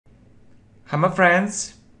Hi, my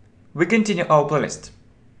friends. We continue our playlist.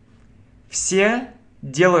 Все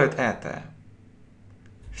делают это.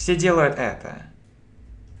 Все делают это.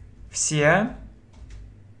 Все.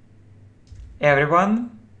 Everyone.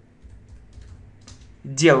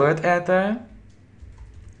 Делают это.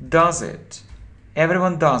 Does it.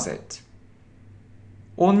 Everyone does it.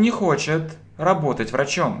 Он не хочет работать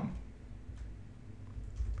врачом.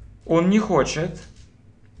 Он не хочет.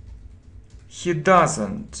 He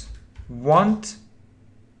doesn't want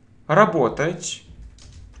работать,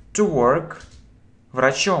 to work,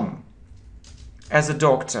 врачом, as a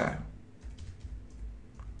doctor.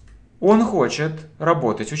 Он хочет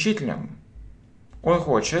работать учителем. Он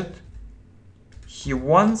хочет, he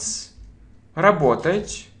wants,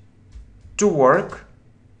 работать, to work,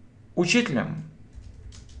 учителем,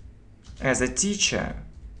 as a teacher.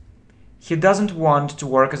 He doesn't want to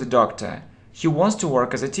work as a doctor. He wants to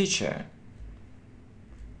work as a teacher.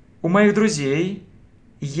 У моих друзей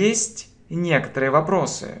есть некоторые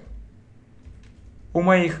вопросы. У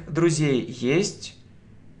моих друзей есть,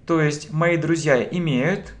 то есть мои друзья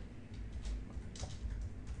имеют.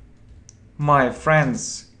 My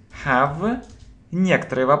friends have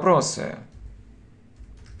некоторые вопросы.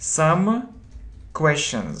 Some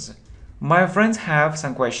questions. My friends have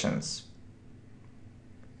some questions.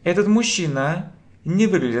 Этот мужчина не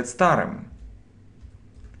выглядит старым.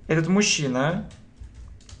 Этот мужчина,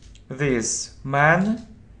 this man,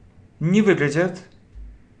 не выглядит,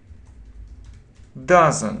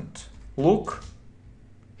 doesn't look,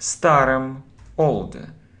 старым, old.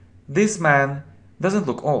 This man doesn't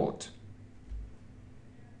look old.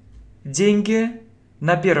 Деньги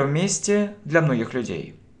на первом месте для многих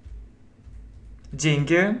людей.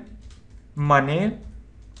 Деньги, money,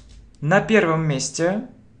 на первом месте,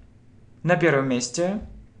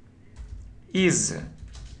 is,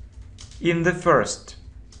 in the first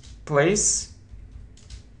place,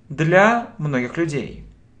 для многих людей.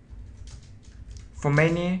 For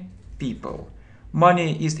many people.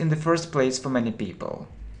 Money is in the first place for many people.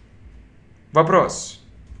 Вопрос.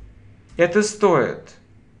 Это стоит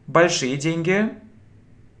большие деньги?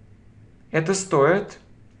 Это стоит?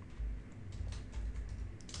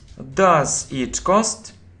 Does it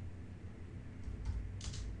cost?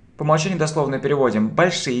 По умолчанию дословно переводим.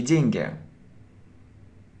 Большие деньги.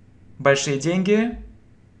 Большие деньги.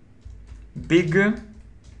 Big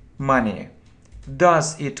money.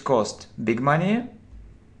 Does it cost big money?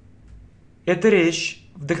 Эта речь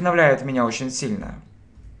вдохновляет меня очень сильно.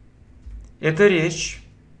 Эта речь,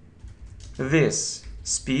 this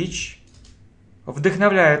speech,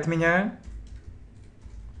 вдохновляет меня,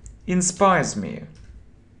 inspires me,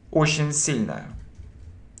 очень сильно,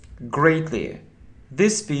 greatly.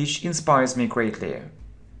 This speech inspires me greatly.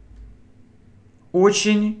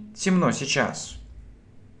 Очень темно сейчас.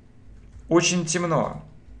 Очень темно.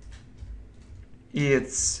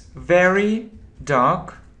 It's very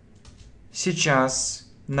dark. Сейчас,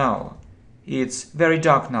 now. It's very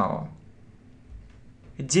dark now.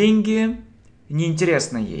 Деньги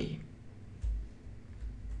неинтересны ей.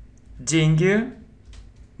 Деньги,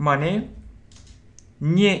 money,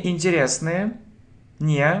 неинтересны,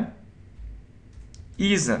 не,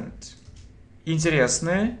 isn't,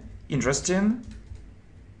 интересны, interesting,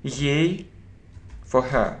 ей, for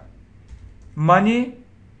her. Money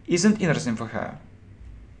isn't interesting for her.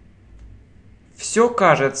 Все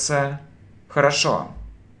кажется хорошо.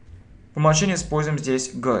 По умолчанию используем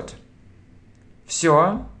здесь good.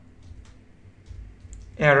 Все,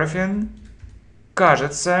 everything,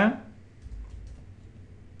 кажется,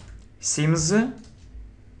 seems,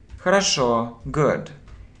 хорошо, good.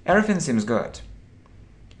 Everything seems good.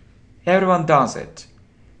 Everyone does it.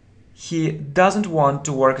 He doesn't want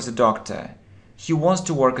to work as a doctor. He wants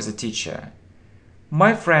to work as a teacher.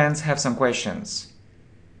 My friends have some questions.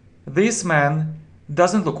 This man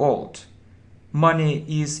doesn't look old. Money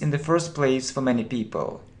is in the first place for many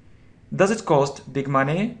people. Does it cost big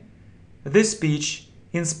money? This speech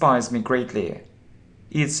inspires me greatly.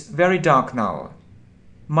 It's very dark now.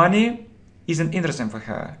 Money isn't interesting for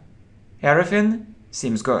her. Everything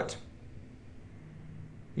seems good.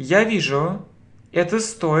 Я вижу, это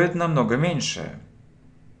стоит намного меньше.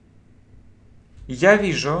 Я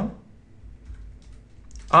вижу,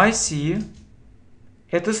 I see,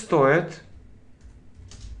 это стоит,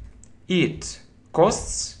 it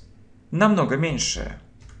costs, намного меньше,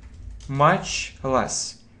 much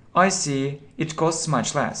less. I see, it costs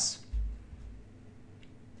much less.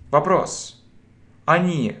 Вопрос.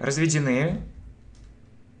 Они разведены?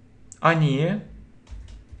 Они,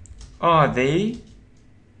 are they,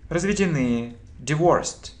 разведены,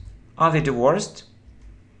 divorced. Are they divorced?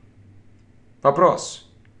 Вопрос.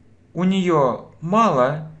 у нее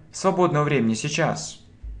мало свободного времени сейчас.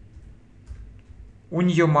 У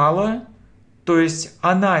нее мало, то есть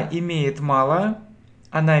она имеет мало,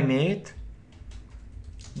 она имеет.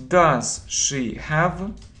 Does she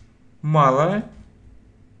have мало,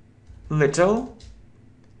 little,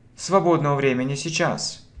 свободного времени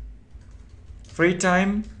сейчас. Free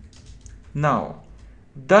time now.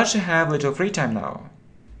 Does she have little free time now?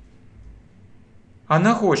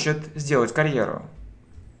 Она хочет сделать карьеру.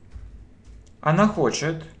 Она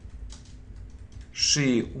хочет.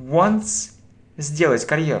 She wants сделать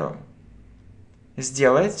карьеру.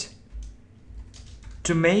 Сделать.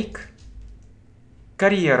 To make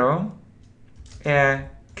карьеру. A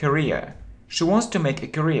career. She wants to make a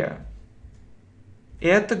career.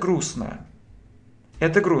 Это грустно.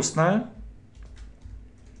 Это грустно.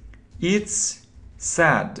 It's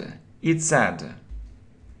sad. It's sad.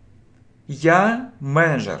 Я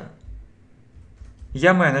менеджер.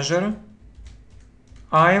 Я менеджер.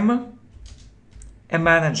 I'm a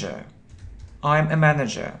manager. I'm a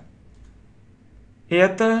manager.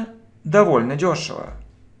 Это довольно дешево.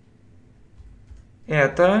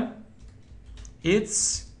 Это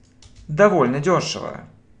it's довольно дешево.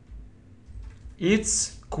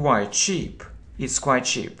 It's quite cheap. It's quite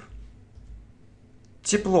cheap.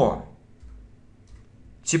 Тепло.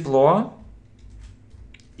 Тепло.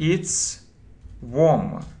 It's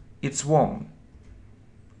warm. It's warm.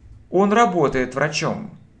 Он работает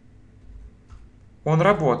врачом. Он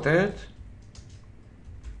работает.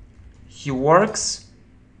 He works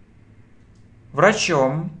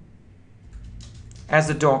врачом. As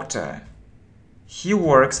a doctor. He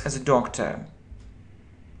works as a doctor.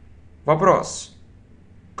 Вопрос.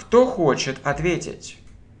 Кто хочет ответить?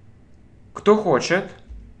 Кто хочет?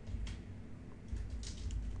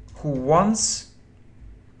 Who wants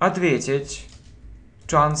ответить?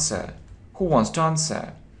 To answer. Who wants to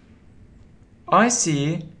answer? I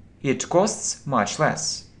see it costs much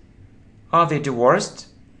less. Are they divorced?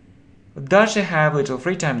 Does she have little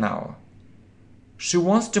free time now? She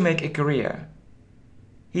wants to make a career.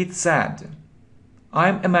 It's sad.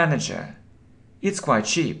 I'm a manager. It's quite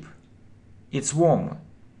cheap. It's warm.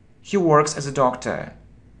 He works as a doctor.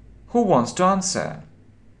 Who wants to answer?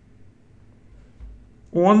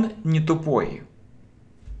 Он не тупой.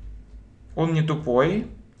 Он не тупой.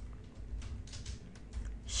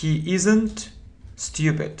 He isn't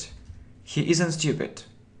stupid. He isn't stupid.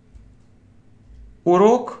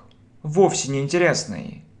 Урок вовсе не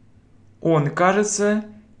интересный. Он кажется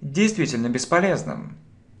действительно бесполезным.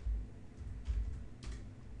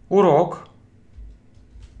 Урок.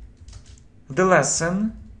 The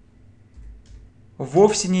lesson.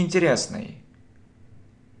 Вовсе не интересный.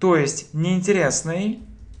 То есть неинтересный.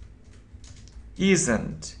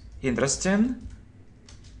 Isn't interesting.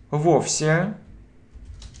 Вовсе.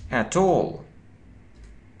 At all.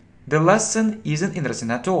 The lesson isn't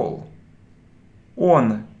interesting at all.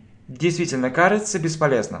 Он действительно кажется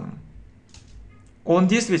бесполезным. Он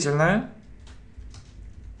действительно.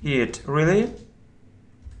 It really.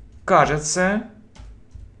 Кажется.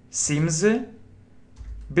 Seems.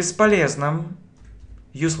 Бесполезным.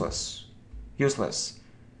 Useless. Useless.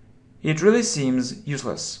 It really seems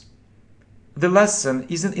useless. The lesson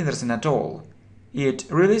isn't interesting at all. It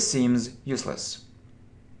really seems useless.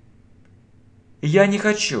 Я не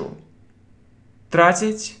хочу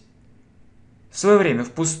тратить свое время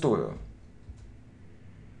впустую.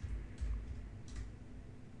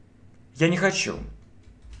 Я не хочу.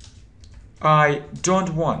 I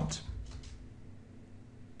don't want.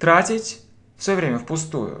 Тратить свое время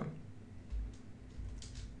впустую.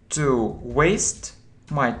 To waste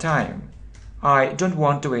my time. I don't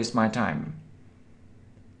want to waste my time.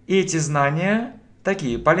 Эти знания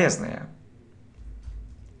такие полезные.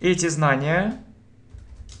 Эти знания,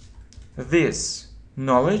 this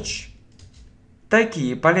knowledge,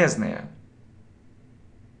 такие полезные.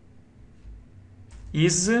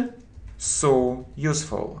 Is so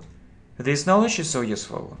useful. This knowledge is so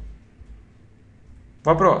useful.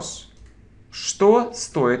 Вопрос. Что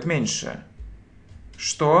стоит меньше?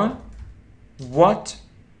 Что? What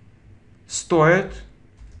стоит?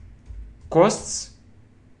 Costs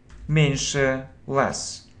меньше.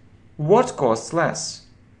 Less. What costs less?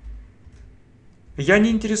 Я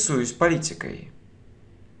не интересуюсь политикой.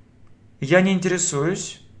 Я не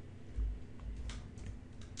интересуюсь.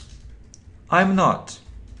 I'm not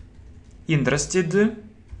interested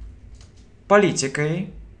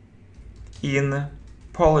политикой. In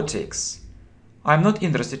politics. I'm not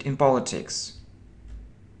interested in politics.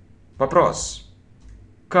 Вопрос.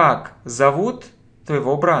 Как зовут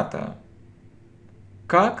твоего брата?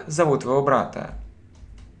 Как зовут твоего брата?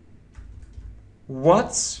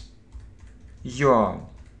 What's your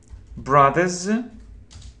brother's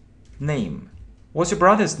name? What's your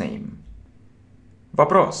brother's name?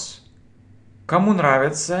 Вопрос. Кому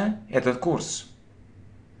нравится этот курс?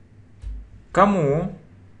 Кому?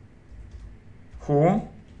 Who?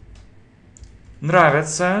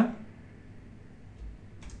 Нравится?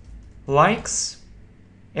 Likes?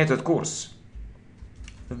 Этот курс.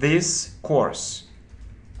 This course.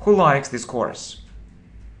 Who likes this course?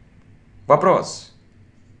 Вопрос.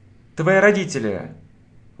 Твои родители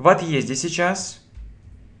в отъезде сейчас?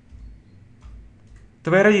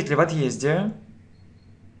 Твои родители в отъезде?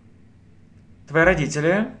 Твои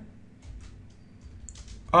родители?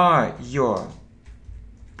 Are your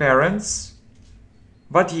parents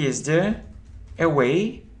в отъезде?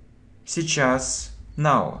 Away? Сейчас?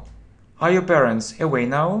 Now. Are your parents away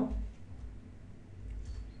now?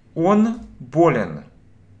 Он болен.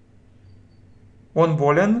 Он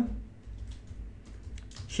болен?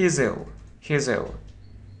 He's ill. He's ill.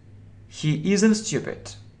 He isn't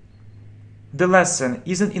stupid. The lesson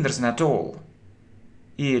isn't interesting at all.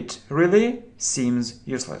 It really seems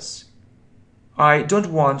useless. I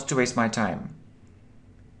don't want to waste my time.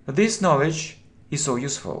 This knowledge is so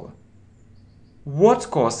useful.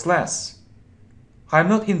 What costs less? I'm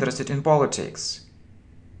not interested in politics.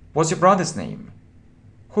 What's your brother's name?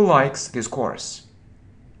 Who likes this course?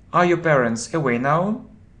 Are your parents away now?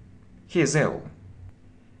 He is ill.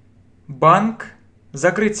 Банк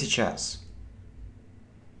закрыт сейчас.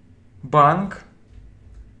 Банк.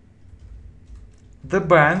 The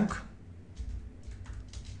bank.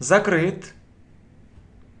 Закрыт.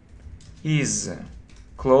 Is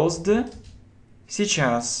closed.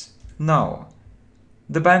 Сейчас. Now.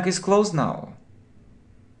 The bank is closed now.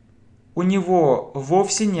 У него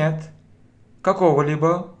вовсе нет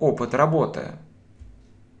какого-либо опыта работы.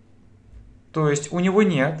 То есть у него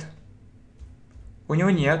нет. У него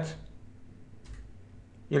нет.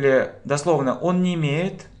 Или дословно он не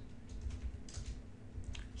имеет.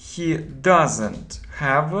 He doesn't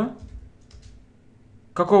have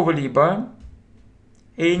какого-либо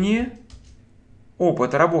any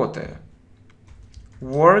опыта работы.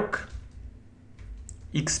 Work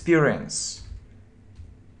experience.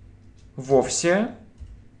 Вовсе.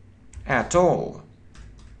 At all.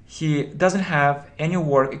 He doesn't have any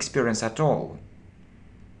work experience at all.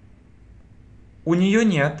 У нее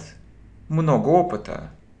нет много опыта.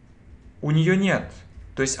 У нее нет.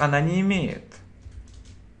 То есть она не имеет.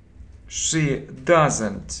 She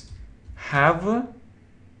doesn't have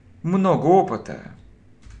много опыта.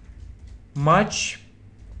 Much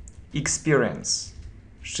experience.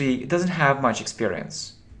 She doesn't have much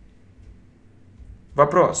experience.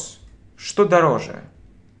 Вопрос. Что дороже?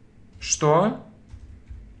 Что?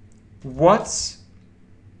 What's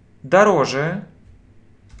дороже?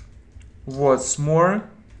 What's more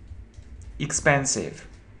expensive?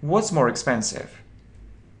 What's more expensive?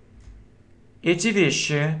 Эти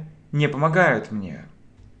вещи не помогают мне.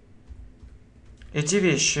 Эти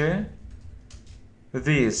вещи,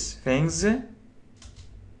 these things,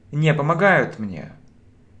 не помогают мне.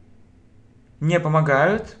 Не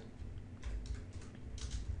помогают.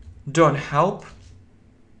 Don't help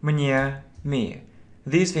мне, me.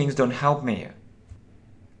 These things don't help me.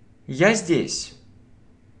 Я здесь.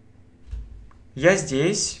 Я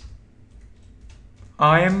здесь.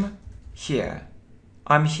 I'm here.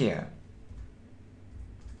 I'm here.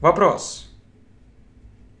 Вопрос.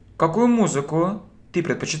 Какую музыку ты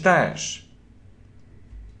предпочитаешь?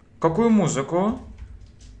 Какую музыку?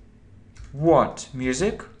 What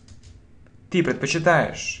music ты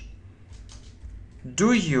предпочитаешь?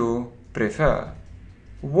 Do you prefer?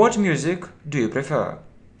 What music do you prefer?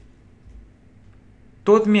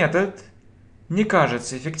 Тот метод не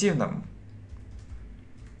кажется эффективным.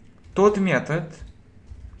 Тот метод,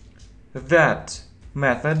 that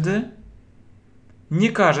method, не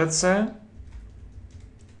кажется,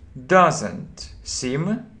 doesn't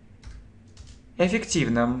seem,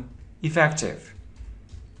 эффективным, effective.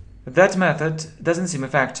 That method doesn't seem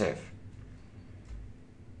effective.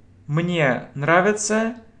 Мне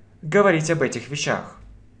нравится говорить об этих вещах.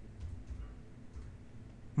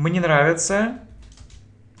 Мне нравится,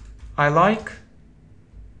 I like,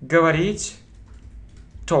 говорить,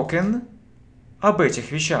 talking, об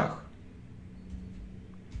этих вещах.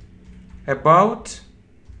 About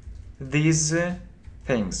these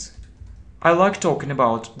things. I like talking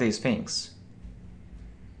about these things.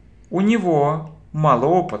 У него мало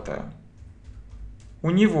опыта. У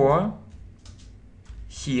него,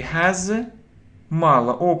 he has,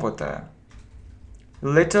 мало опыта.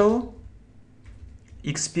 Little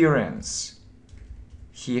experience.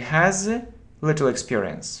 He has little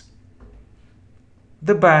experience.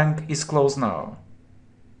 The bank is closed now.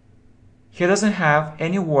 He doesn't have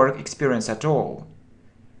any work experience at all.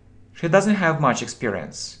 She doesn't have much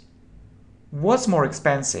experience. What's more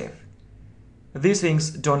expensive? These things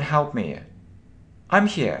don't help me. I'm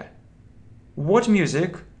here. What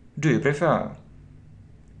music do you prefer?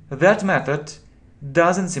 That method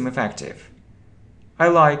doesn't seem effective. I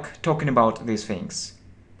like talking about these things.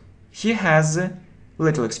 He has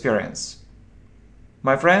little experience.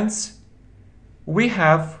 My friends, we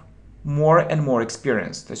have more and more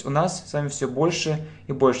experience. То есть у нас с вами все больше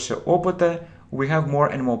и больше опыта. We have more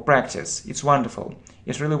and more practice. It's wonderful.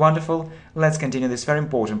 It's really wonderful. Let's continue this very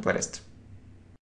important playlist.